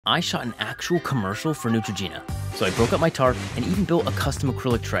I shot an actual commercial for Neutrogena. So I broke up my tarp and even built a custom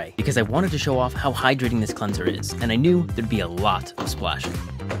acrylic tray because I wanted to show off how hydrating this cleanser is, and I knew there'd be a lot of splashing.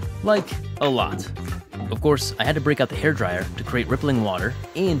 Like, a lot. Of course, I had to break out the hairdryer to create rippling water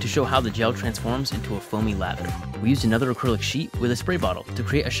and to show how the gel transforms into a foamy lather. We used another acrylic sheet with a spray bottle to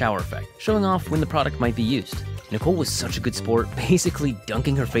create a shower effect, showing off when the product might be used. Nicole was such a good sport, basically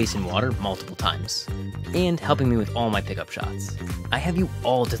dunking her face in water multiple times, and helping me with all my pickup shots. I have you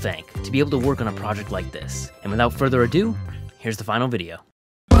all to thank to be able to work on a project like this. And without further ado, here's the final video.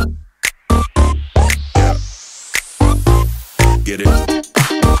 Get it.